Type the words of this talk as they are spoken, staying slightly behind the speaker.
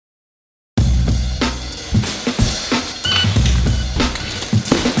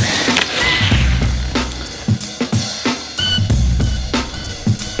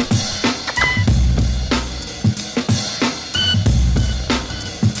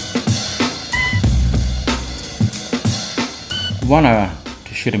1 hour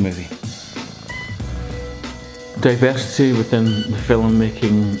to shoot a movie. Diversity within the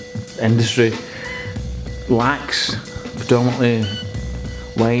filmmaking industry lacks. Predominantly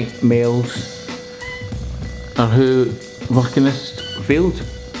white males are who work in this field.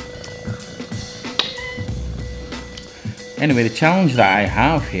 Anyway, the challenge that I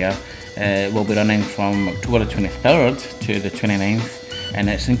have here will be running from October the 23rd to the 29th, and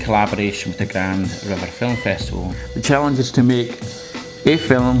it's in collaboration with the Grand River Film Festival. The challenge is to make a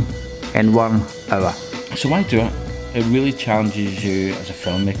film in 1 hour. So why do it? It really challenges you as a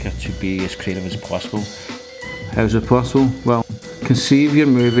filmmaker to be as creative as possible. How is it possible? Well, conceive your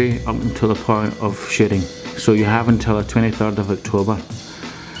movie up until the point of shooting. So you have until the 23rd of October.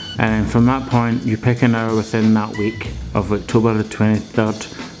 And then from that point, you pick an hour within that week of October the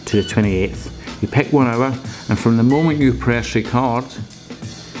 23rd to the 28th. You pick 1 hour, and from the moment you press record,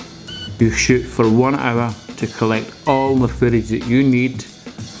 you shoot for 1 hour to collect all the footage that you need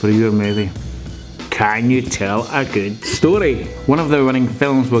for your movie. Can you tell a good story? One of the winning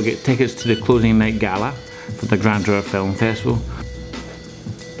films will get tickets to the closing night gala for the Grand River Film Festival.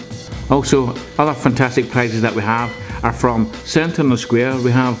 Also, other fantastic prizes that we have are from Centre in the Square.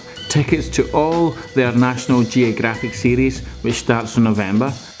 We have tickets to all their National Geographic series, which starts in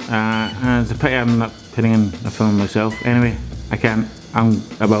November. And it's a pity I'm not putting in a film myself. Anyway, I'm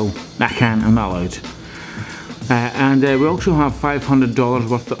not allowed. And we also have $500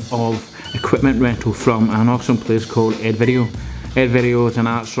 worth of equipment rental from an awesome place called Ed Video. Ed Video is an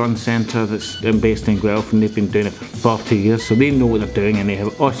arts run centre that's based in Guelph, and they've been doing it for 40 years, so they know what they're doing and they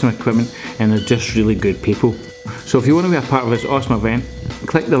have awesome equipment and they're just really good people. So if you want to be a part of this awesome event,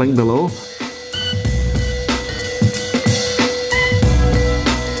 click the link below